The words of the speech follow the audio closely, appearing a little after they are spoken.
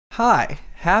Hi,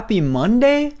 happy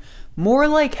Monday? More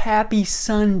like happy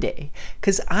Sunday,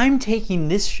 cause I'm taking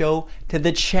this show to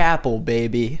the chapel,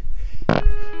 baby.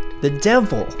 The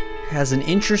devil has an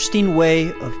interesting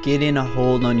way of getting a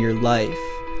hold on your life.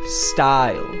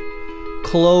 Style,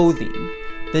 clothing,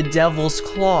 the devil's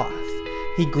cloth.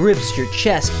 He grips your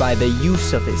chest by the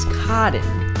use of his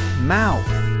cotton mouth,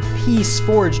 peace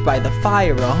forged by the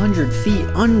fire 100 feet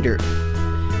under.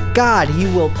 God, he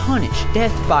will punish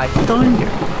death by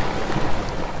thunder.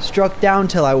 Struck down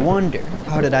till I wonder,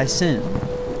 how did I sin?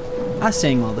 I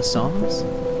sang all the songs,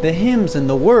 the hymns and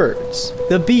the words,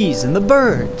 the bees and the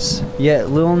birds.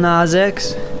 Yet Lil Nas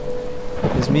X,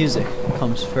 his music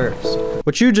comes first.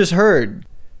 What you just heard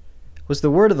was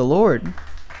the word of the Lord.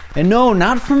 And no,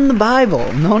 not from the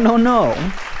Bible, no,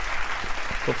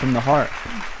 but from the heart.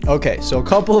 Okay, so a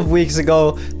couple of weeks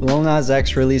ago, Lil Nas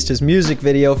X released his music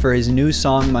video for his new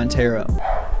song, Montero.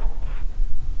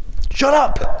 Shut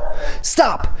up!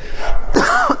 Stop!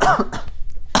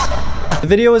 The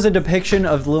video is a depiction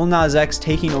of Lil Nas X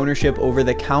taking ownership over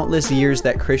the countless years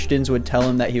that Christians would tell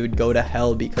him that he would go to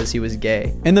hell because he was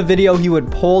gay. In the video, he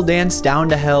would pole dance down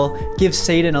to hell, give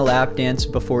Satan a lap dance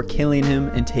before killing him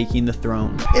and taking the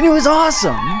throne. And it was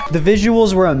awesome! The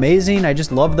visuals were amazing, I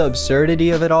just love the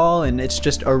absurdity of it all, and it's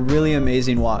just a really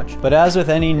amazing watch. But as with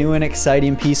any new and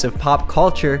exciting piece of pop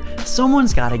culture,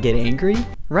 someone's gotta get angry,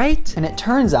 right? And it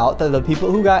turns out that the people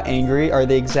who got angry are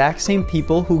the exact same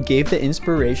people who gave the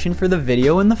inspiration for the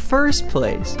video in the first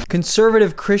place.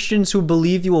 Conservative Christians who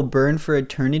believe you will burn for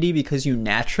eternity because you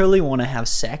naturally want to have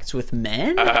sex with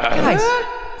men? Guys,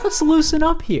 let's loosen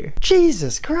up here.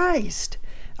 Jesus Christ.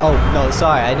 Oh, no,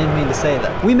 sorry, I didn't mean to say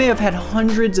that. We may have had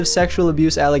hundreds of sexual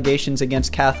abuse allegations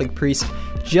against Catholic priests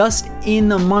just in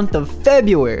the month of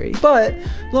February. But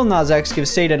Lil Nas X gives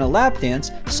Satan a lap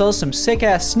dance, sells some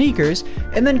sick-ass sneakers,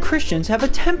 and then Christians have a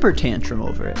temper tantrum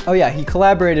over it. Oh yeah, he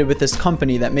collaborated with this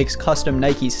company that makes custom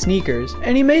Nike sneakers,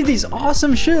 and he made these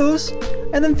awesome shoes,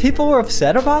 and then people were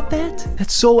upset about that?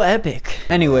 That's so epic.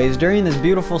 Anyways, during this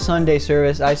beautiful Sunday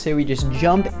service, I say we just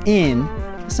jump in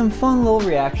some fun little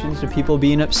reactions to people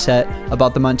being upset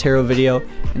about the Montero video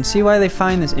and see why they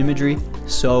find this imagery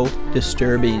so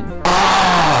disturbing.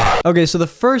 Okay, so the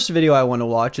first video I want to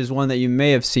watch is one that you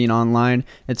may have seen online.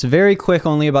 It's very quick,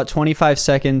 only about 25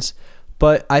 seconds,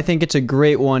 but I think it's a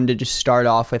great one to just start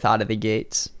off with out of the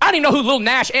gates. I didn't even know who Lil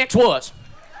Nas X was.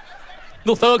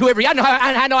 Little thug, whoever.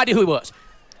 I had no idea who he was.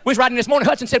 We was riding this morning,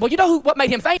 Hudson said, well, you know what made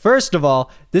him famous? First of all,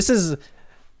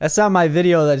 that's not my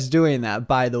video that's doing that,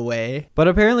 by the way. But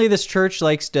apparently this church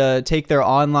likes to take their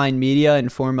online media in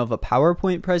form of a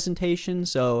PowerPoint presentation,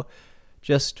 so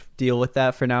just deal with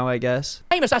that for now, I guess.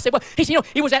 Famous, I said, well,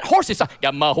 he was that horses song.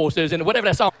 Got my horses and whatever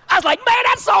that song. I was like, man,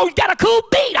 that song's got a cool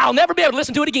beat. I'll never be able to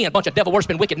listen to it again. Bunch of devil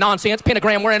worshiping, wicked nonsense,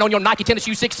 pentagram wearing on your Nike tennis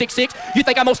shoe 666. You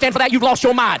think I'm gonna stand for that? You've lost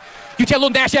your mind. You tell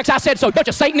Lil Nas X I said so. Bunch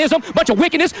of Satanism, bunch of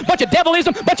wickedness, bunch of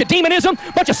devilism, bunch of demonism,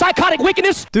 bunch of psychotic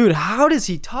wickedness. Dude, how does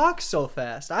he talk so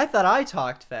fast? I thought I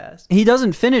talked fast. He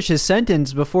doesn't finish his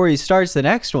sentence before he starts the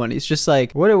next one. He's just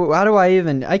like,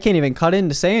 I can't even cut in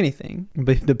to say anything.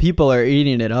 But the people are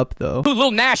eating it up though. Who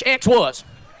Lil Nas X was.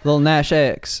 Lil Nas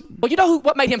X. Well, you know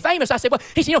what made him famous? I said, well,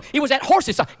 he was that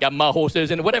horses song. Got my horses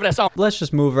and whatever that song. Let's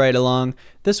just move right along.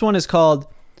 This one is called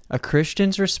A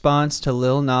Christian's Response to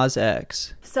Lil Nas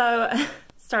X. So,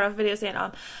 start off video saying,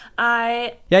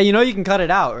 yeah, you know you can cut it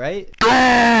out, right?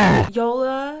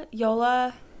 Yola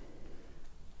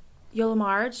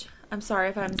Marge. I'm sorry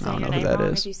if I'm saying your name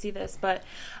wrong if you see this, but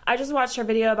I just watched her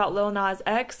video about Lil Nas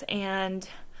X, and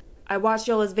I watched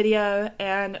Yola's video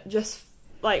and just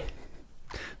like...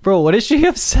 Bro, what is she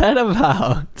upset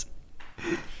about?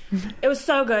 It was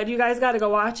so good. You guys got to go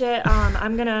watch it.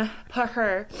 I'm gonna put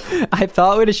her... I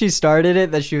thought when she started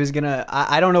it that she was gonna...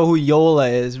 I don't know who Yola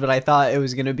is, but I thought it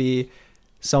was gonna be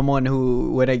someone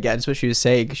who went against what she was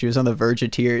saying because she was on the verge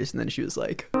of tears, and then she was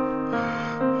like...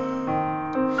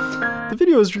 The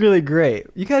video is really great.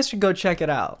 You guys should go check it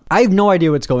out. I have no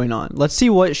idea what's going on. Let's see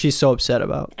what she's so upset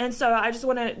about. And so I just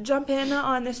want to jump in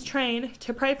on this train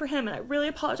to pray for him. And I really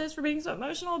apologize for being so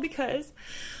emotional because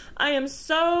I'm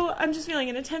just feeling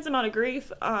an intense amount of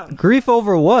grief. Grief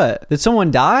over what? Did someone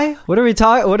die? What are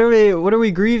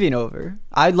we grieving over?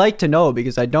 I'd like to know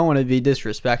because I don't want to be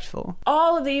disrespectful.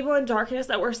 All of the evil and darkness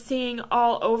that we're seeing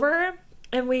all over.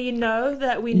 And we know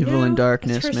that we evil knew and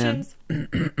darkness, as Christians,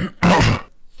 man.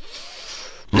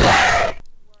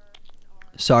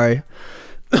 Sorry.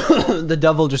 The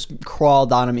devil just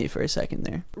crawled onto me for a second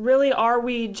there. Really, are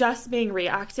we just being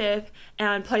reactive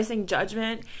and placing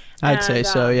judgment? I'd say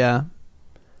so, yeah.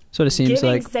 That's what it seems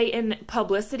like. Giving Satan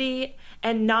publicity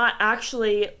and not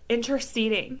actually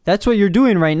interceding. That's what you're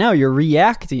doing right now. You're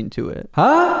reacting to it.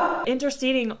 Huh?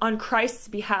 Interceding on Christ's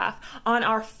behalf, on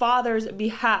our Father's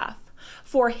behalf,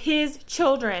 for his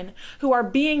children who are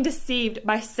being deceived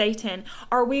by Satan.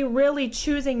 Are we really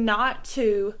choosing not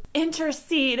to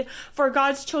intercede for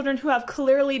God's children who have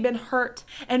clearly been hurt,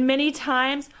 and many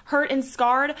times hurt and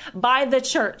scarred by the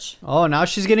church? Oh, now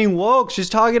she's getting woke. She's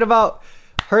talking about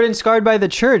hurt and scarred by the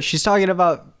church. She's talking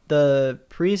about the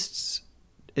priests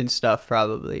and stuff,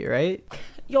 probably, right?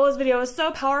 Yola's video is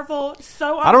so powerful,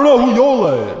 so I don't know who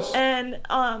Yola is. And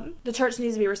the church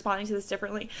needs to be responding to this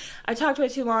differently. I talked way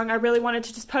too long. I really wanted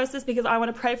to just post this because I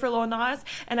want to pray for Lil Nas,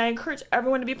 and I encourage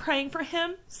everyone to be praying for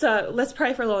him. So let's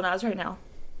pray for Lil Nas right now.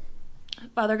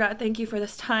 Father God, thank you for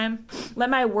this time. Let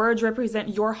my words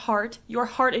represent your heart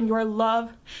and your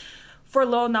love for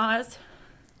Lil Nas.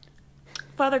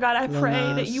 Father God, I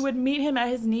pray that you would meet him at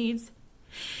his needs,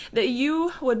 that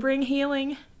you would bring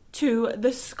healing to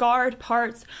the scarred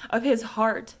parts of his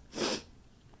heart,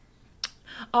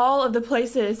 all of the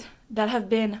places that have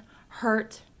been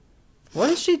hurt. What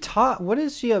is she taught? What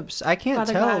is she? I can't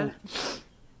Father tell. God,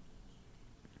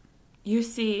 you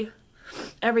see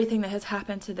everything that has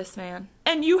happened to this man,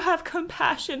 and you have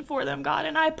compassion for them, God.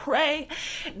 And I pray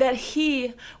that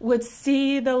he would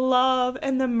see the love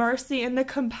and the mercy and the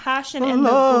compassion and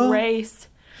the grace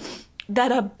that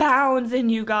abounds in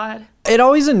you, God. It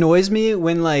always annoys me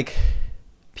when, like,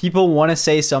 people want to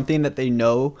say something that they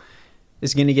know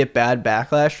is going to get bad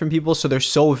backlash from people, so they're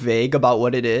so vague about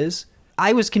what it is.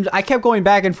 I kept going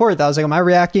back and forth. I was like, am I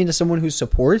reacting to someone who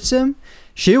supports him?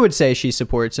 She would say she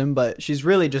supports him, but she's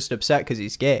really just upset because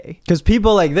he's gay. Because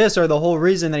people like this are the whole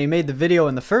reason that he made the video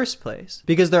in the first place.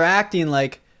 Because they're acting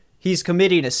like he's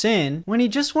committing a sin when he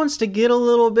just wants to get a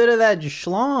little bit of that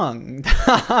schlong.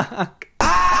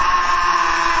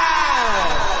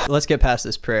 Let's get past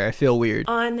this prayer. I feel weird.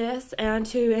 On this, and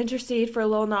to intercede for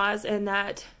Lil Nas, and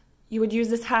that you would use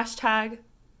this hashtag.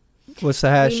 What's the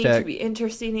We hashtag? need to be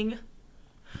interceding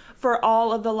for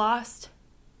all of the lost.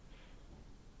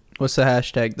 What's the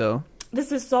hashtag, though?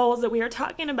 This is souls that we are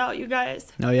talking about, you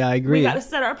guys. No, yeah, I agree. We got to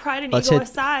set our pride and ego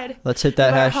aside. Let's hit that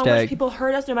no matter hashtag. how much people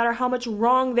hurt us, no matter how much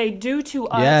wrong they do to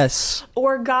us. Yes.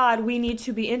 Or God, we need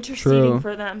to be interceding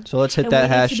for them. So let's hit that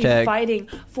hashtag. We need to be fighting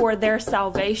for their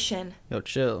salvation. Yo,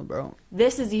 chill, bro.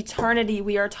 This is eternity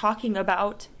we are talking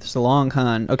about. It's a long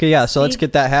con. Okay, yeah, so let's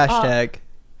get that hashtag.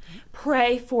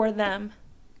 Pray for them.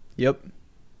 Yep.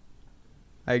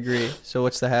 I agree. So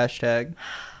what's the hashtag?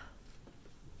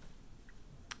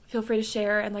 Feel free to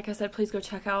share, and like I said, please go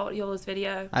check out Yola's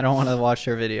video. I don't want to watch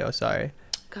her video, sorry.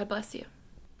 God bless you.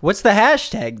 What's the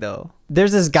hashtag, though?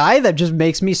 There's this guy that just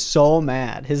makes me so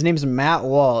mad. His name's Matt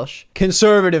Walsh.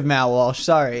 Conservative Matt Walsh,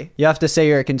 sorry. You have to say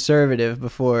you're a conservative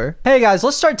before. Hey guys,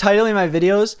 let's start titling my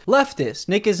videos. Leftist,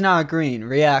 Nick is not green,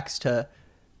 reacts to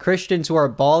Christians who are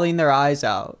bawling their eyes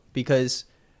out because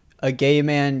a gay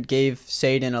man gave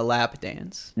Satan a lap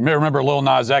dance. You may remember Lil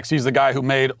Nas X. He's the guy who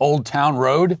made Old Town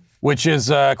Road, which is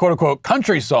a quote-unquote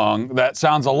country song that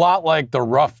sounds a lot like the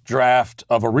rough draft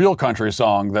of a real country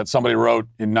song that somebody wrote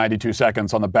in 92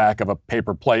 seconds on the back of a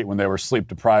paper plate when they were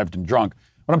sleep-deprived and drunk.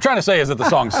 What I'm trying to say is that the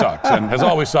song sucks and has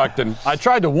always sucked, and I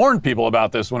tried to warn people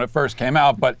about this when it first came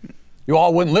out, but you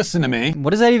all wouldn't listen to me.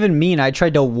 What does that even mean? I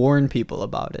tried to warn people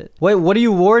about it. Wait, what are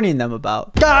you warning them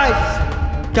about?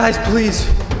 Guys, please.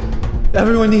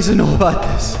 Everyone needs to know about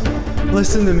this.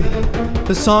 Listen to me.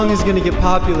 The song is gonna get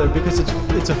popular because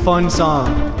it's a fun song.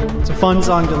 It's a fun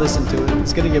song to listen to, and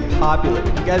it's gonna get popular.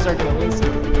 You guys aren't gonna listen.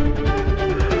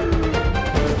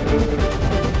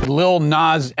 Lil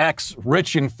Nas X,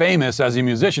 rich and famous as a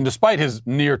musician, despite his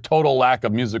near total lack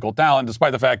of musical talent,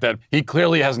 despite the fact that he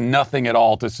clearly has nothing at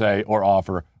all to say or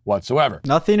offer whatsoever.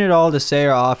 Nothing at all to say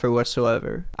or offer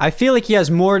whatsoever. I feel like he has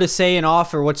more to say and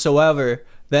offer whatsoever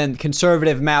than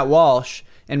conservative Matt Walsh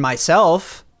and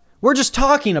myself. We're just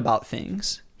talking about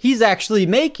things. He's actually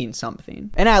making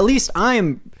something. And at least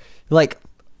I'm, like,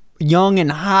 young and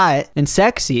hot and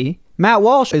sexy. Matt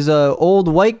Walsh is a old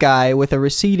white guy with a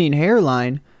receding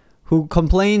hairline who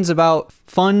complains about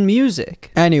fun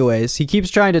music. Anyways, he keeps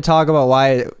trying to talk about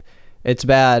why it's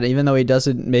bad, even though he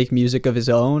doesn't make music of his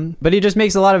own. But he just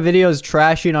makes a lot of videos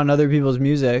trashing on other people's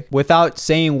music without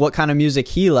saying what kind of music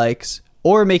he likes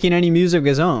or making any music of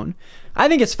his own. I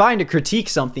think it's fine to critique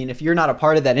something if you're not a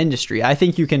part of that industry. I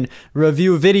think you can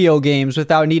review video games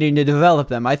without needing to develop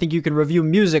them. I think you can review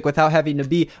music without having to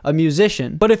be a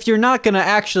musician. But if you're not going to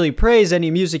actually praise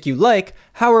any music you like,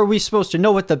 how are we supposed to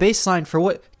know what the baseline for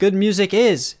what good music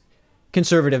is?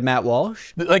 Conservative Matt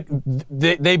Walsh. Like,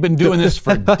 they've been doing this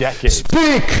for decades.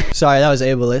 Speak! Sorry, that was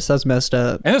ableist. That's messed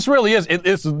up. And this really is.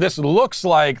 This looks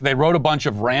like they wrote a bunch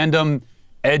of random,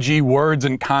 edgy words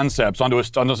and concepts onto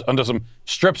some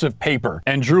strips of paper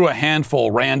and drew a handful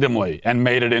randomly and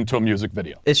made it into a music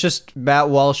video. It's just Matt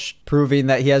Walsh proving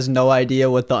that he has no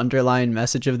idea what the underlying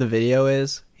message of the video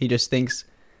is. He just thinks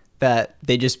that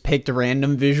they just picked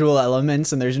random visual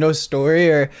elements and there's no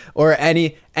story or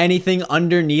anything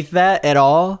underneath that at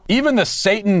all. Even the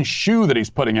Satan shoe that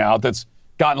he's putting out that's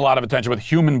gotten a lot of attention with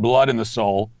human blood in the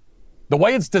sole, the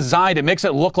way it's designed, it makes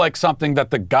it look like something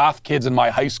that the goth kids in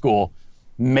my high school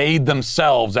made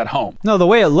themselves at home. No, the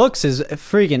way it looks is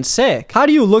freaking sick. How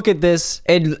do you look at this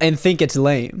and think it's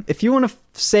lame? If you want to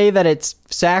say that it's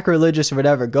sacrilegious or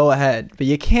whatever, go ahead. But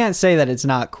you can't say that it's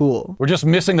not cool. We're just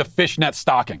missing the fishnet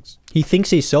stockings. He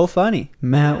thinks he's so funny.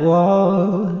 Matt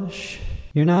Walsh,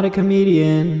 you're not a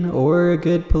comedian or a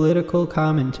good political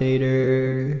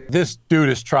commentator. This dude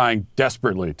is trying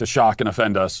desperately to shock and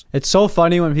offend us. It's so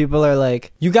funny when people are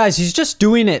like, you guys, he's just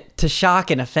doing it to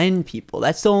shock and offend people.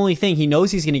 That's the only thing. He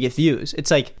knows he's going to get views.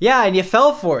 It's like, yeah, and you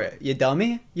fell for it, you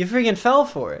dummy. You freaking fell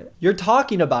for it. You're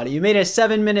talking about it. You made a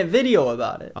 7-minute video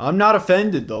about it. I'm not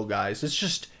offended though, guys. It's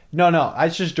just... No,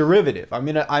 it's just derivative. I'm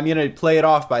gonna play it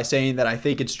off by saying that I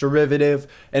think it's derivative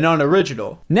and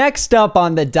unoriginal. Next up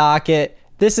on the docket,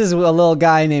 this is a little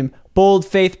guy named Bold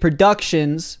Faith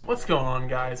Productions. What's going on,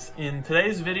 guys? In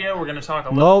today's video, we're gonna talk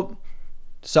a little... Nope.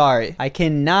 Sorry. I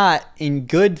cannot in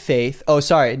good faith... Oh,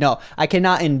 sorry. No. I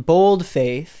cannot in bold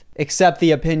faith accept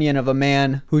the opinion of a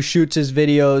man who shoots his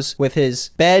videos with his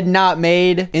bed not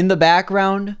made in the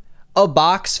background, a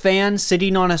box fan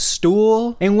sitting on a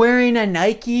stool, and wearing a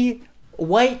Nike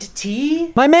white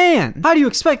tee? My man, how do you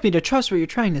expect me to trust what you're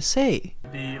trying to say?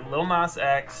 The Lil Nas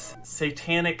X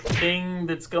satanic thing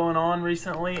that's going on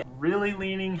recently, really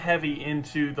leaning heavy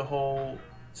into the whole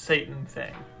Satan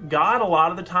thing. God, a lot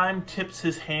of the time, tips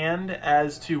his hand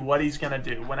as to what he's gonna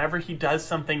do. Whenever he does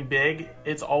something big,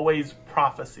 it's always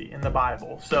prophecy in the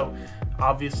Bible. So,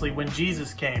 obviously, when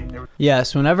Jesus came, there was...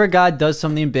 Yes, whenever God does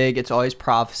something big, it's always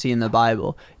prophecy in the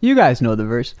Bible. You guys know the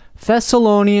verse.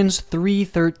 Thessalonians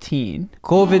 3:13.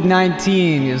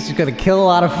 COVID-19 is gonna kill a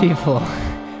lot of people.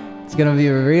 It's gonna be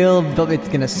it's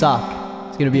gonna suck.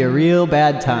 It's gonna be a real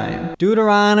bad time.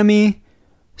 Deuteronomy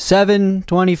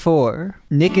 7:24.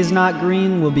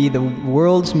 Nickisnotgreen will be the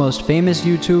world's most famous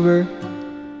YouTuber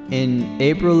in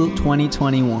April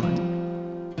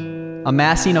 2021.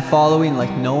 Amassing a following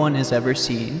like no one has ever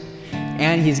seen.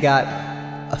 And he's got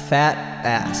a fat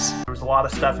ass. There was a lot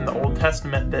of stuff in the Old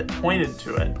Testament that pointed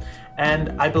to it. And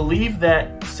I believe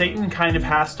that Satan kind of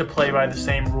has to play by the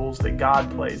same rules that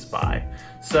God plays by.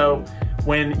 So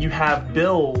when you have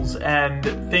bills and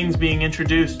things being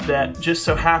introduced that just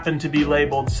so happen to be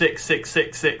labeled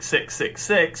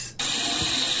 6666666,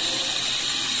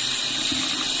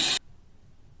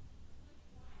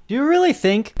 do you really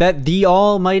think that the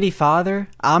Almighty Father,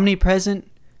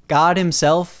 omnipresent God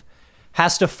himself,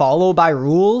 has to follow by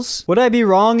rules? Would I be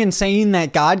wrong in saying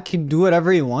that God can do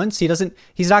whatever he wants?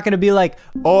 He's not going to be like,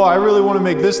 oh, I really want to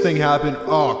make this thing happen.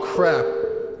 Oh, crap.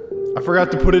 I forgot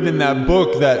to put it in that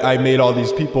book that I made all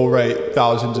these people write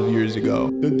thousands of years ago.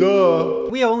 Duh.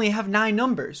 We only have 9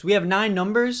 numbers. We have 9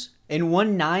 numbers, and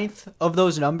 1/9 of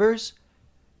those numbers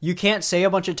you can't say a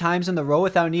bunch of times in the row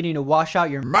without needing to wash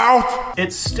out your mouth.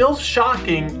 It's still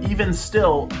shocking, even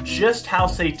still, just how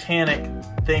satanic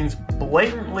things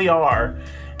blatantly are,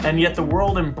 and yet the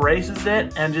world embraces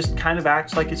it and just kind of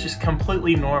acts like it's just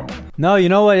completely normal. No, you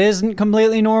know what isn't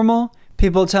completely normal?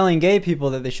 People telling gay people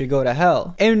that they should go to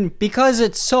hell. And because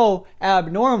it's so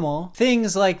abnormal,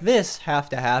 things like this have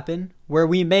to happen, where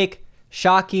we make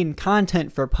shocking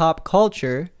content for pop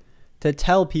culture to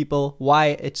tell people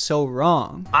why it's so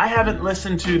wrong. I haven't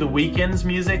listened to The Weeknd's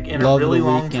music in a really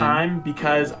long time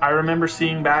because I remember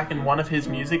seeing back in one of his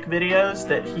music videos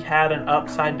that he had an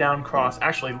upside down cross,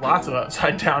 actually lots of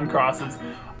upside down crosses.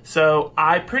 So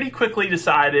I pretty quickly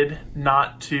decided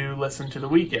not to listen to The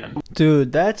Weeknd.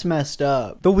 Dude, that's messed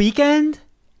up. The Weeknd?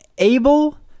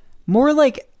 Abel? More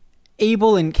like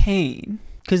Abel and Cain.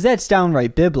 Because that's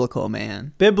downright biblical,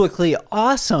 man. Biblically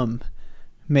awesome.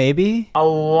 Maybe. A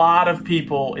lot of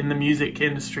people in the music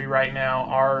industry right now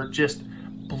are just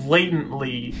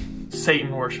blatantly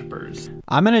Satan worshipers.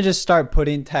 I'm gonna just start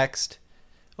putting text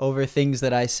over things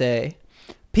that I say.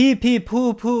 Pee pee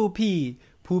poo poo pee.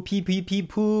 Poo pee pee pee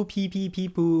poo pee pee pee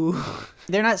poo.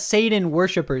 They're not Satan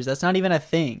worshipers. That's not even a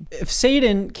thing. If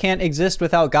Satan can't exist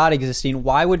without God existing,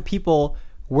 why would people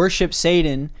worship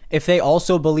Satan if they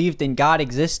also believed in God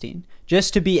existing?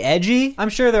 just to be edgy. I'm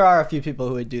sure there are a few people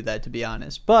who would do that, to be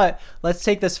honest. But let's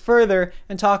take this further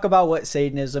and talk about what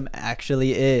Satanism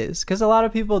actually is, because a lot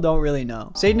of people don't really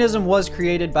know. Satanism was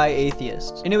created by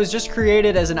atheists, and it was just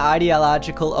created as an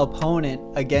ideological opponent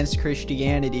against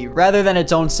Christianity, rather than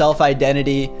its own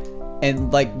self-identity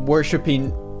and like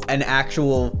worshiping an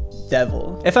actual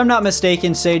devil. If I'm not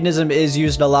mistaken, Satanism is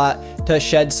used a lot to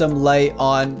shed some light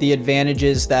on the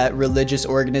advantages that religious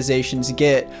organizations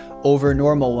get over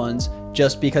normal ones,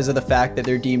 just because of the fact that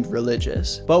they're deemed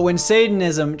religious. But when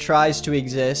Satanism tries to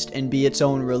exist and be its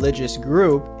own religious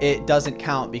group, it doesn't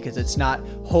count because it's not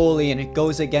holy and it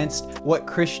goes against what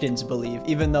Christians believe,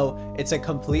 even though it's a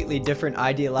completely different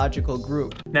ideological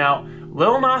group. Now,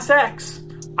 Lil Nas X,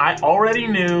 I already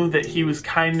knew that he was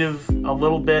kind of a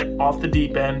little bit off the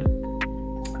deep end.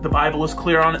 The Bible is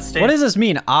clear on its stance. What does this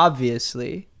mean,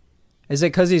 obviously? Is it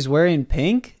because he's wearing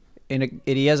pink and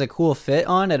he has a cool fit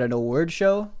on at an award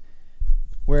show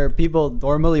where people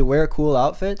normally wear cool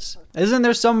outfits? Isn't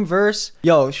there some verse?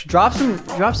 Yo, drop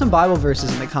some Bible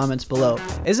verses in the comments below.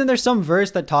 Isn't there some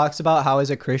verse that talks about how as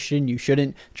a Christian you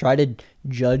shouldn't try to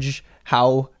judge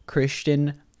how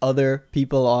Christian other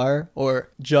people are or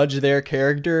judge their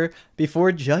character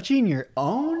before judging your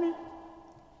own?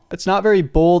 It's not very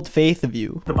bold faith of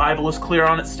you. The Bible is clear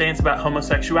on its stance about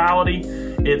homosexuality.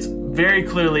 It's very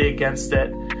clearly against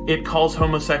it. It calls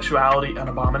homosexuality an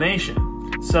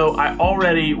abomination. So I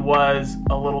already was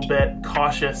a little bit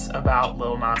cautious about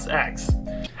Lil Nas X.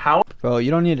 Bro,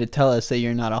 you don't need to tell us that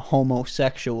you're not a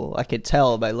homosexual. I could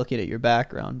tell by looking at your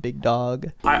background, big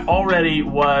dog. I already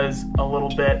was a little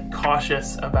bit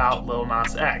cautious about Lil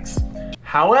Nas X.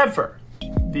 However,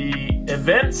 the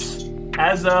events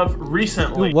as of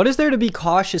recently... Dude, what is there to be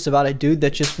cautious about a dude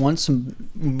that just wants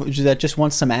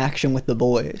some action with the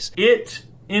boys? It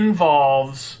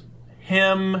involves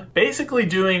him basically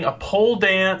doing a pole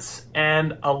dance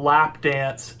and a lap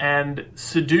dance and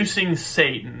seducing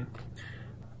Satan.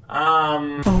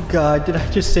 Oh God, did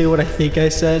I just say what I think I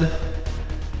said?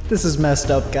 This is messed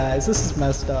up, guys. This is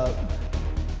messed up.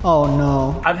 Oh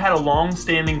no. I've had a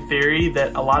long-standing theory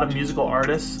that a lot of musical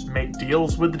artists make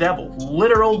deals with the devil.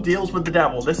 Literal deals with the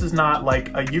devil. This is not like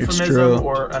a euphemism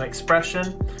or an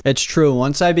expression. It's true.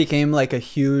 Once I became like a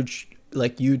huge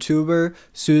YouTuber,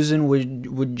 Susan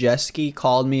Wojcicki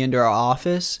called me into her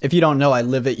office. If you don't know, I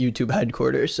live at YouTube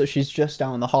headquarters, so she's just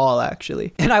down the hall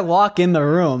actually. And I walk in the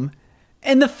room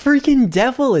and the freaking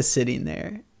devil is sitting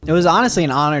there. It was honestly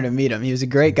an honor to meet him. He was a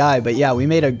great guy, but yeah, we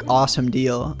made an awesome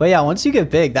deal. But yeah, once you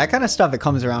get big, that kind of stuff, it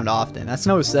comes around often. That's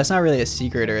not really a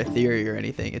secret or a theory or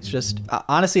anything. It's just,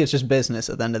 honestly, it's just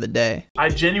business at the end of the day. I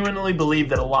genuinely believe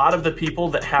that a lot of the people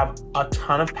that have a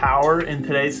ton of power in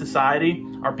today's society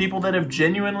are people that have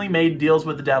genuinely made deals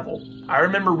with the devil. I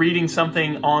remember reading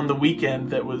something on The Weeknd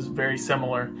that was very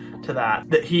similar to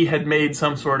that he had made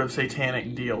some sort of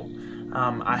satanic deal.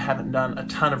 I haven't done a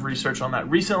ton of research on that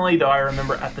recently, though I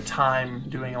remember at the time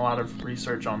doing a lot of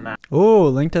research on that. Oh,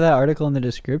 link to that article in the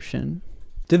description.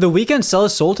 Did The Weeknd sell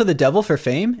his soul to the devil for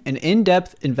fame? An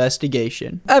in-depth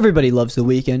investigation. Everybody loves The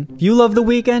Weeknd. You love The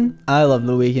Weeknd? I love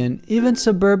The Weeknd. Even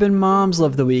suburban moms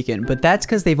love The Weeknd, but that's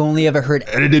because they've only ever heard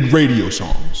edited radio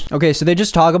songs. Okay, so they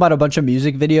just talk about a bunch of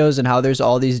music videos and how there's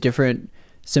all these different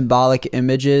symbolic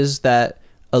images that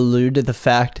allude to the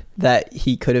fact that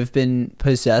he could have been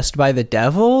possessed by the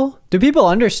devil? Do people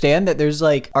understand that there's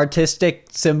like artistic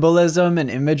symbolism and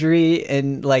imagery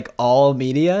in like all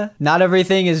media? Not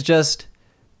everything is just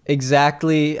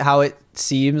exactly how it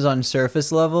seems on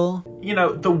surface level. You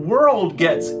know, the world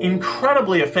gets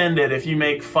incredibly offended if you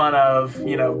make fun of,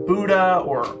 you know, Buddha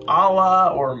or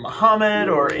Allah or Muhammad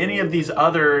or any of these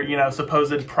other, you know,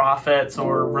 supposed prophets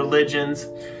or religions.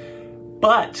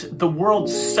 But the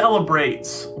world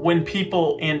celebrates when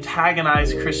people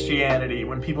antagonize Christianity,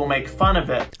 when people make fun of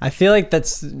it. I feel like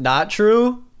that's not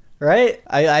true, right?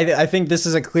 I think this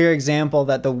is a clear example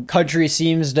that the country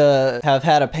seems to have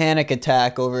had a panic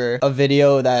attack over a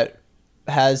video that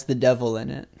has the devil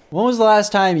in it. When was the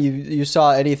last time you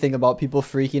saw anything about people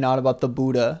freaking out about the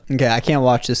Buddha? Okay, I can't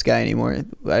watch this guy anymore.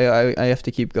 I have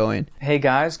to keep going. Hey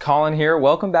guys, Colin here.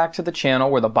 Welcome back to the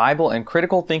channel where the Bible and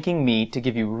critical thinking meet to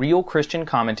give you real Christian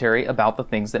commentary about the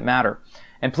things that matter.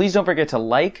 And please don't forget to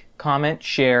like, comment,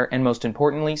 share, and most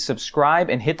importantly, subscribe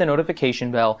and hit the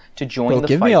notification bell to join the fight.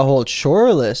 Give me a whole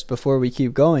chore list before we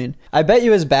keep going. I bet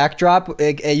you his backdrop,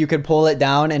 you could pull it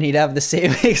down and he'd have the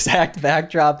same exact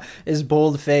backdrop as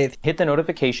Bold Faith. Hit the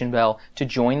notification bell to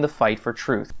join the fight for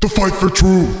truth. The fight for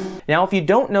truth. Now, if you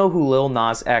don't know who Lil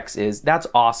Nas X is, that's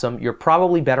awesome. You're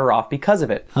probably better off because of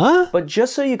it. Huh? But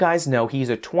just so you guys know, he's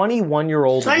a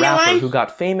 21-year-old rapper who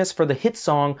got famous for the hit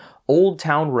song Old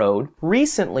Town Road.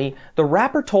 Recently, the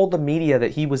rapper told the media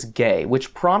that he was gay,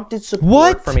 which prompted support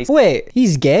What? from a... Wait,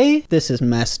 he's gay? This is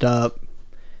messed up.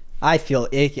 I feel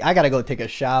icky. I gotta go take a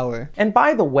shower. And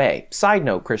by the way, side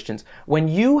note, Christians, when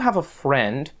you have a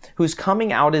friend who's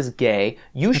coming out as gay,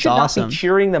 you should not be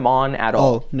cheering them on at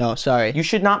all. Oh, no, sorry. You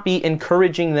should not be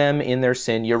encouraging them in their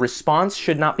sin. Your response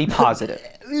should not be positive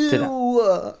to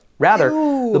them. Rather,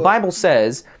 the Bible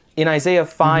says in Isaiah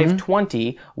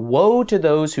 5:20, woe to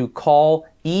those who call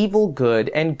evil good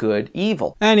and good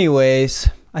evil. Anyways,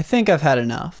 I think I've had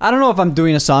enough. I don't know if I'm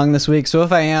doing a song this week, so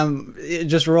if I am,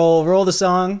 just roll the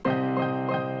song.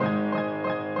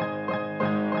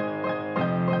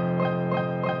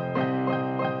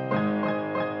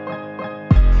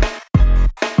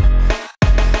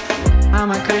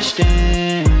 I'm a Christian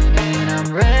and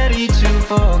I'm ready to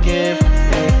forgive.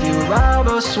 If you rob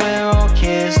or swear or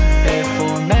kiss, if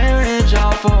for marriage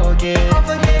I'll forgive.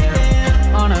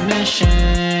 On a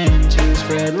mission to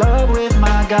spread love with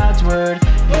my God's word.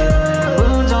 Healing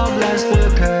wounds, I'll bless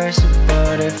the curse.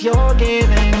 But if you're gay,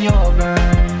 then you'll burn.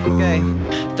 Okay.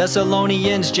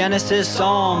 Thessalonians, Genesis,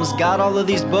 Psalms. Got all of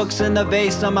these books in the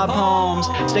base of my palms.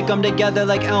 Stick them together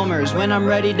like Elmer's when I'm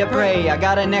ready to pray. I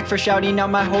got a neck for shouting out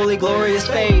my holy, glorious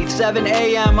faith. 7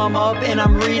 a.m. I'm up and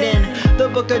I'm reading the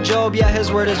book of Job. Yeah,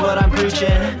 his word is what I'm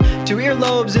preaching. 2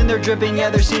 earlobes and they're dripping, yeah,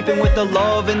 they're seeping with the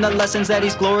love and the lessons that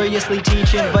he's gloriously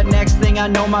teaching. But next thing I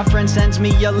know, my friend sends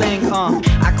me a link.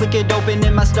 I click it open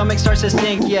and my stomach starts to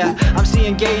stink. Yeah, I'm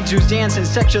seeing gay Jews dancing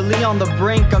sexually on the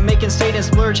brink. I'm making Satan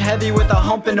splurge heavy with a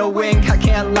hump and a wink. I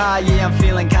can't lie, yeah, I'm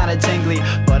feeling kinda tingly,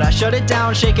 but I shut it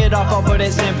down, shake it off, I'll put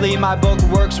it simply. My book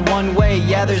works one way,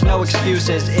 yeah, there's no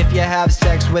excuses. If you have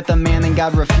sex with a man, then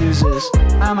God refuses.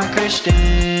 I'm a Christian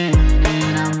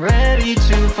and I'm ready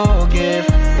to forgive.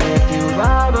 If you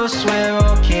rob or swear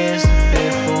or kiss,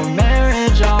 if for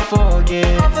marriage I'll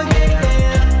forgive.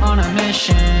 On a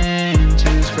mission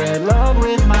to spread love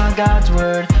with my God's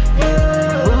word.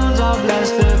 Healing wounds, I'll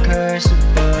bless the curse.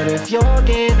 But if you're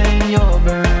gay, then you'll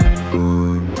burn.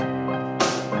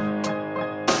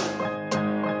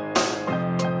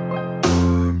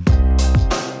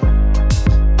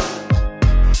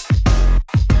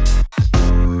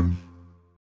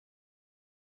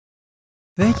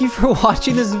 Thank you for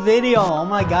watching this video. Oh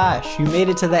my gosh, you made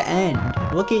it to the end.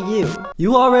 Look at you.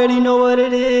 You already know what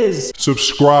it is.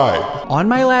 Subscribe. On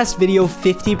my last video,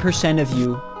 50% of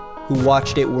you who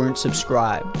watched it weren't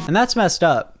subscribed. And that's messed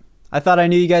up. I thought I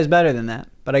knew you guys better than that,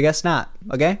 but I guess not,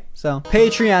 okay? So,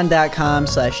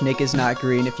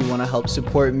 patreon.com/nickisnotgreen if you want to help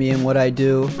support me in what I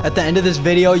do. At the end of this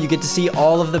video, you get to see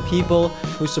all of the people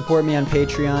who support me on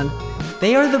Patreon.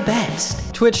 They are the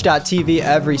best. Twitch.tv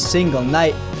every single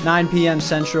night, 9 p.m.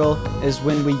 Central is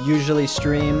when we usually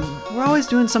stream. We're always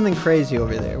doing something crazy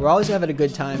over there. We're always having a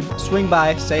good time. Swing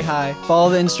by, say hi.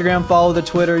 Follow the Instagram, follow the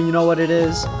Twitter, you know what it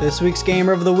is. This week's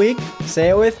Gamer of the Week, say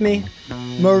it with me,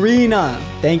 Marina.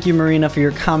 Thank you, Marina, for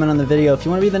your comment on the video. If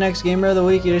you want to be the next Gamer of the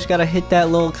Week, you just gotta hit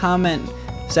that little comment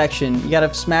section. You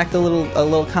gotta smack the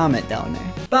little comment down there.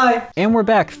 Bye. And we're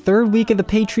back. Third week of the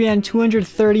Patreon,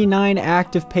 239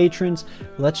 active patrons.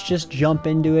 Let's just jump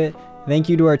into it. Thank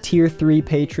you to our tier 3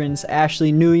 patrons,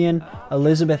 Ashley Nguyen,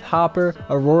 Elizabeth Hopper,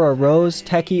 Aurora Rose,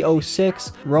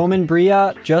 Techie06, Roman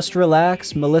Briot, Just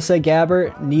Relax, Melissa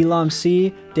Gabbert, Neelam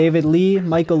C, David Lee,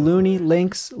 Michael Looney,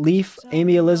 Lynx, Leaf,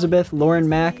 Amy Elizabeth, Lauren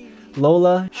Mack,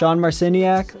 Lola, Sean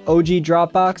Marciniak, OG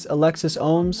Dropbox, Alexis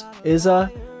Ohms, Izza,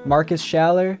 Marcus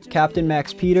Schaller, Captain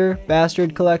Max Peter,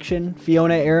 Bastard Collection,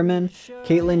 Fiona Ehrman,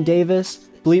 Caitlin Davis,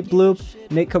 Bleep Bloop,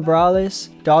 Nick Cabrales,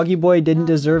 Doggy Boy Didn't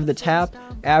Deserve the Tap,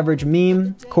 Average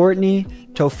Meme, Courtney,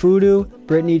 Tofudu,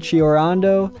 Brittany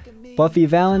Chiorando, Buffy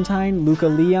Valentine, Luca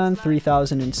Leon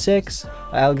 3006,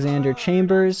 Alexander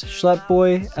Chambers, Schlep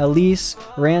Boy, Elise,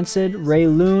 Rancid, Ray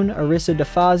Loon, Arissa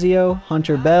DeFazio,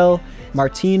 Hunter Bell,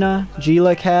 Martina,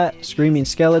 Gila Cat, Screaming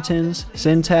Skeletons,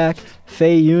 Syntac,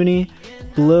 Faye Uni,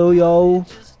 Blue Yo,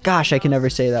 gosh, I can never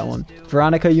say that one,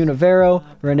 Veronica Univero,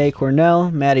 Renee Cornell,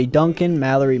 Maddie Duncan,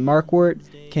 Mallory Markwart,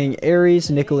 King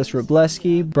Aries, Nicholas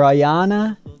Robleski,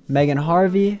 Brianna, Megan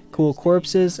Harvey, Cool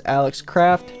Corpses, Alex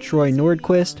Kraft, Troy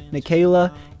Nordquist,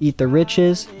 Nikayla, Eat the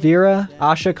Riches, Vera,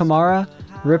 Asha Kamara,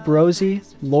 Rip Rosie,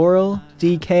 Laurel,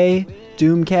 DK,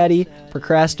 Doomcaddy,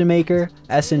 Procrastinator,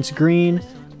 Essence Green,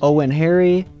 Owen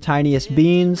Harry, Tiniest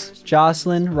Beans,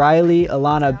 Jocelyn, Riley,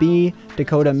 Alana B,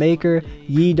 Dakota Maker,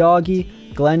 Yee Doggy,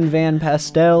 Glenn Van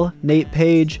Pastel, Nate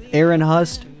Page, Aaron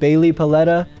Hust, Bailey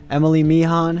Paletta, Emily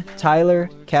Mihan, Tyler,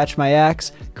 Catch My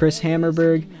Axe, Chris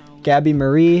Hammerberg, Gabby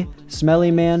Marie,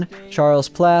 Smelly Man, Charles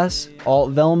Plass,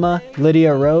 Alt Velma,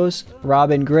 Lydia Rose,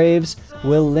 Robin Graves,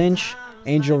 Will Lynch,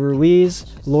 Angel Ruiz,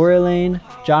 Laura Lane,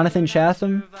 Jonathan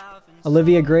Chatham,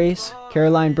 Olivia Grace,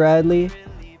 Caroline Bradley,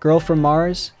 Girl from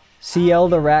Mars, CL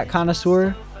the Rat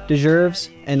Connoisseur, Deserves,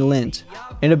 and Lint.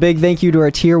 And a big thank you to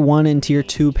our Tier 1 and Tier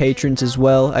 2 patrons as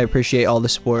well. I appreciate all the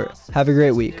support. Have a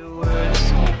great week.